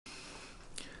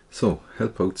So,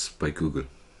 Helpouts by Google.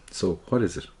 So, what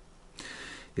is it?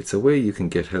 It's a way you can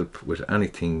get help with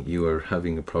anything you are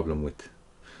having a problem with.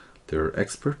 There are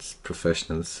experts,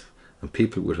 professionals, and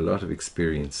people with a lot of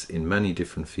experience in many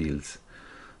different fields.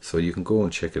 So you can go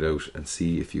and check it out and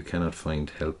see if you cannot find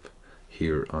help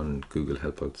here on Google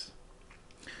Helpouts.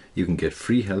 You can get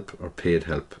free help or paid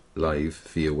help live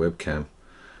via webcam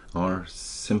or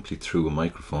simply through a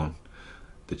microphone.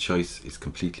 The choice is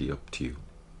completely up to you.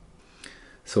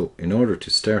 So in order to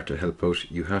start a help out,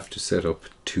 you have to set up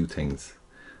two things.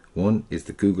 One is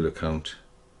the Google account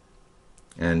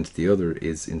and the other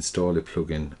is install a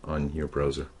plugin on your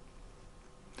browser.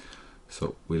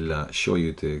 So we'll show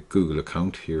you the Google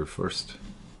account here first.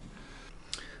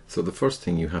 So the first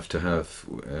thing you have to have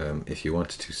if you want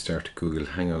to start a Google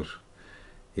Hangout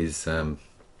is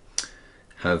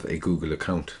have a Google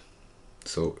account.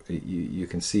 So you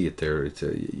can see it there.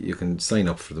 You can sign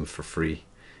up for them for free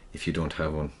if you don't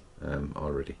have one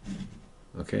already.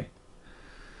 Okay.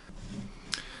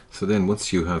 So then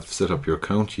once you have set up your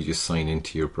account, you just sign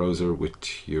into your browser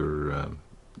with your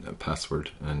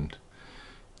password and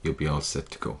you'll be all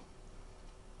set to go.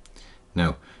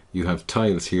 Now you have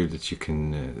tiles here that you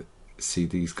can see,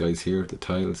 these guys here, the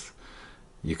tiles.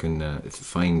 You can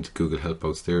find Google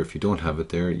Helpouts there. If you don't have it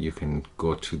there, you can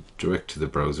go direct to the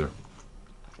browser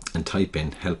and type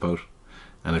in helpout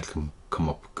and it can come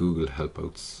up Google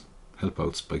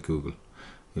Helpouts by Google.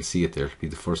 You'll see it there. It'll be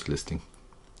the first listing.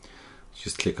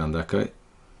 Just click on that guy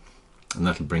and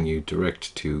that'll bring you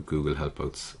direct to Google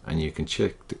Helpouts, and you can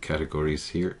check the categories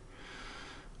here.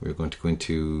 We're going to go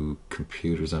into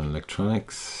computers and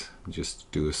electronics,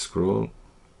 just do a scroll.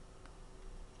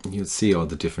 You'll see all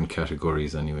the different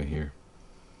categories anyway here.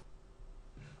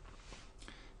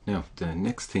 Now the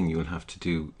next thing you'll have to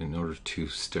do in order to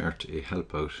start a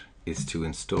help out is to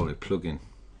install a plugin,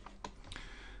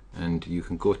 and you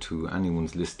can go to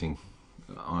anyone's listing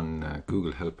on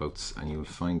Google Helpouts and you'll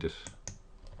find it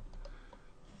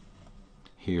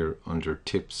here under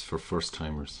tips for first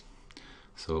timers.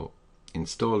 So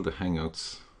install the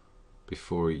Hangouts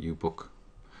before you book.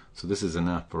 So this is an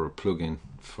app or a plugin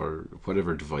for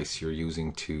whatever device you're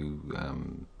using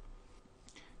to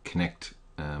connect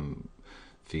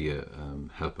via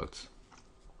Helpouts.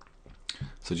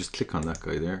 So just click on that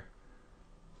guy there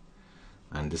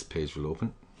and this page will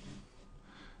open.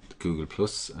 The Google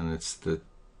Plus, and it's the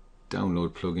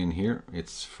download plugin here.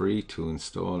 It's free to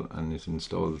install and it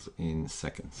installs in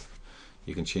seconds.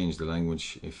 You can change the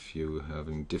language if you're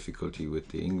having difficulty with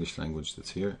the English language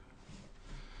that's here.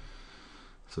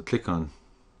 So click on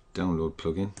download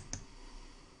plugin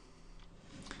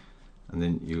and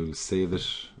then you'll save it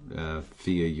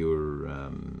via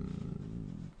your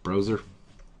browser.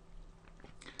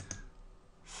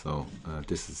 So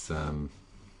this is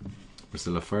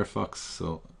Mozilla Firefox,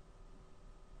 so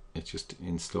it just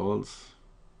installs.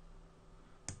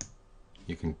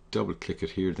 You can double click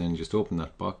it here, then just open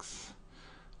that box,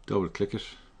 double click it,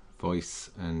 voice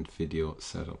and video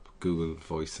setup, Google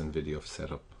voice and video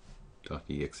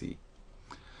setup.exe.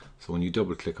 So when you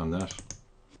double click on that,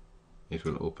 it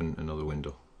will open another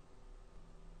window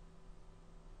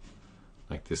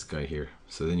like this guy here.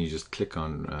 So then you just click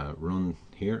on run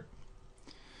here,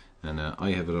 and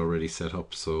I have it already set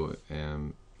up, so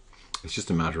it's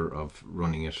just a matter of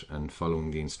running it and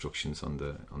following the instructions on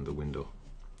the window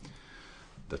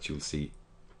that you'll see.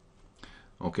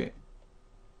 Okay,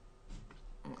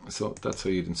 so that's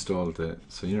how you'd install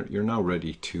so you're now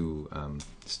ready to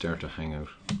start a Hangout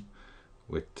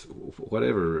with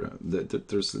whatever.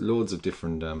 There's loads of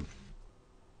different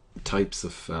types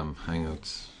of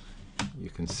Hangouts.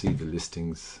 You can see the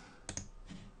listings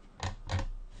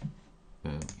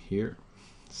here.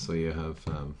 So you have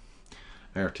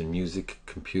art and music,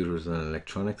 computers and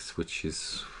electronics, which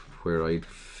is where I'd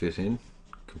fit in,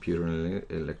 computer and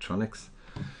electronics,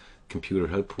 computer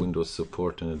help, Windows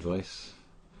support and advice.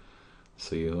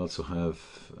 So you also have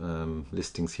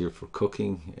listings here for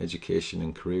cooking, education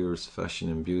and careers, fashion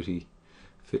and beauty,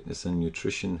 fitness and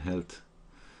nutrition, health,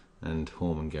 and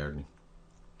home and gardening.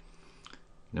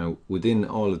 Now within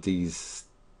all of these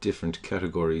different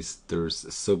categories there's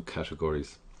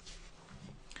subcategories.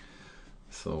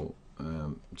 So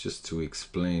just to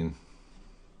explain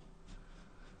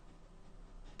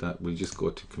that, we'll just go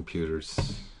to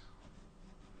computers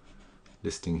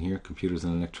listing here, computers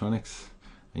and electronics,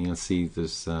 and you'll see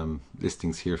there's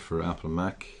listings here for Apple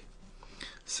Mac,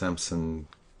 Samsung,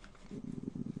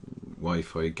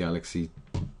 Wi-Fi, Galaxy,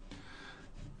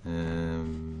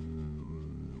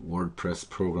 WordPress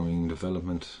programming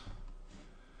development,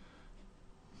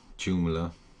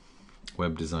 Joomla,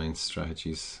 web design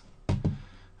strategies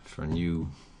for new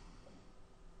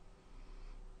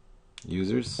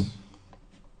users,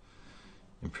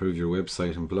 improve your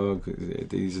website and blog.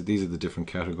 These are the different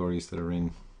categories that are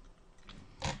in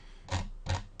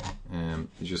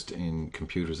just in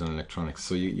computers and electronics,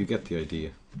 so you get the idea.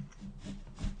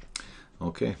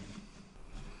 Okay,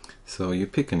 so you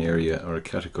pick an area or a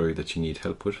category that you need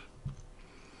help with,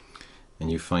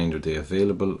 and you find, are they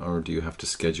available or do you have to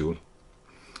schedule,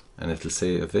 and it'll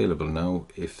say available now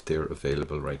if they're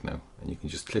available right now, and you can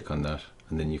just click on that,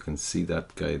 and then you can see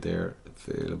that guy there,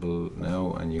 available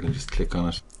now, and you can just click on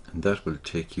it, and that will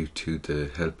take you to the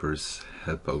helpers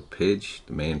help out page,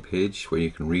 the main page, where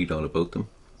you can read all about them.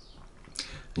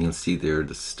 And you'll see there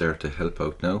the start a help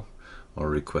out now or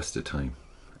request a time,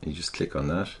 and you just click on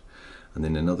that, and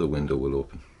then another window will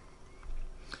open,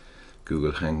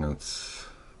 Google Hangouts.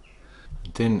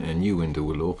 Then a new window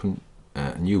will open,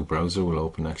 a new browser will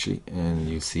open actually, and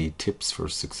you see tips for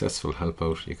successful help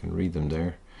out. You can read them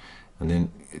there, and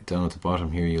then down at the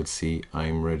bottom here you'll see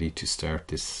I'm ready to start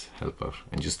this help out,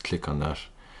 and just click on that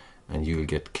and you'll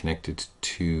get connected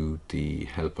to the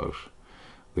help out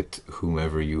with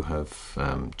whomever you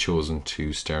have chosen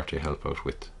to start a help out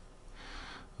with.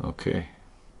 Okay,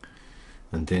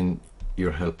 and then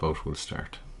your help out will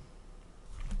start.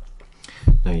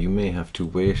 Now you may have to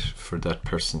wait for that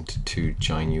person to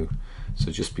join you,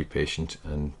 so just be patient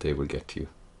and they will get to you.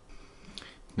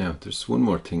 Now there's one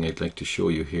more thing I'd like to show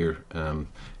you here,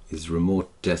 is remote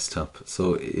desktop.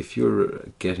 So if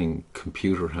you're getting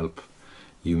computer help,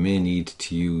 you may need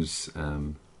to use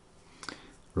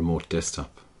remote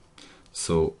desktop.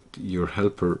 So your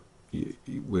helper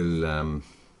will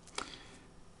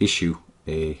issue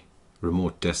a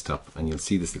remote desktop, and you'll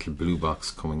see this little blue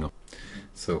box coming up.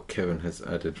 So Kevin has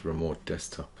added remote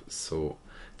desktop, so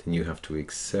then you have to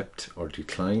accept or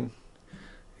decline.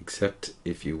 Accept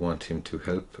if you want him to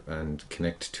help and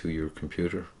connect to your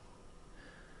computer.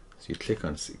 So you click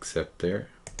on accept there,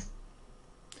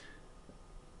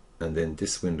 and then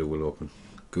this window will open,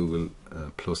 Google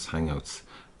plus Hangouts.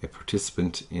 A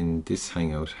participant in this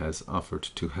Hangout has offered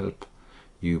to help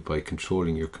you by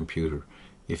controlling your computer.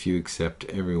 If you accept,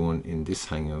 everyone in this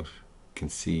Hangout can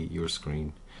see your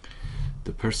screen.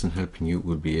 The person helping you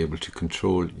will be able to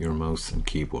control your mouse and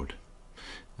keyboard,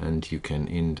 and you can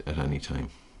end at any time.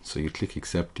 So you click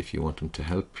accept if you want them to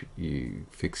help you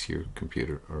fix your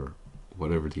computer or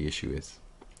whatever the issue is.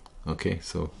 Okay,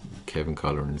 so Kevin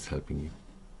Colleran is helping you,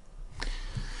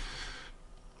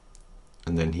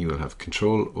 and then he will have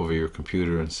control over your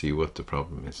computer and see what the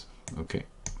problem is. Okay.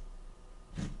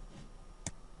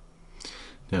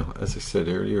 Now, as I said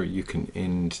earlier, you can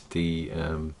end the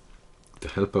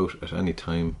help out at any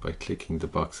time by clicking the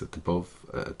box at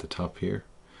the top here,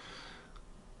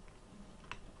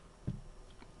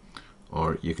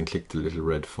 or you can click the little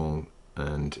red phone,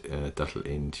 and that'll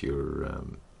end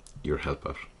your help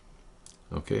out.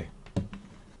 Okay.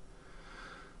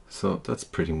 So that's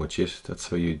pretty much it. That's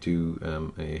how you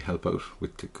do a help out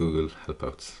with the Google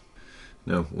Helpouts.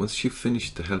 Now, once you've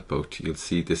finished the help out, you'll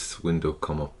see this window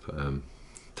come up.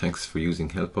 Thanks for using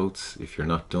Helpouts. If you're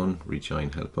not done,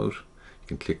 rejoin Helpout. You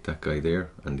can click that guy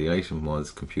there, and the item was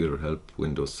computer help,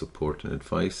 Windows support and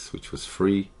advice, which was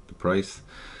free, the price.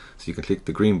 So you can click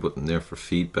the green button there for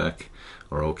feedback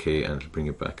or OK, and it'll bring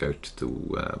it back out to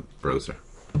the browser,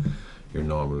 your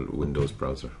normal Windows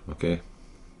browser. Okay,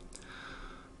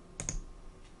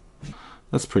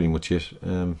 that's pretty much it.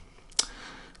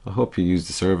 I hope you use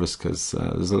the service, because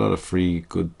there's a lot of free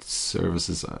good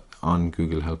services on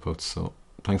Google Helpouts. So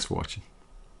thanks for watching.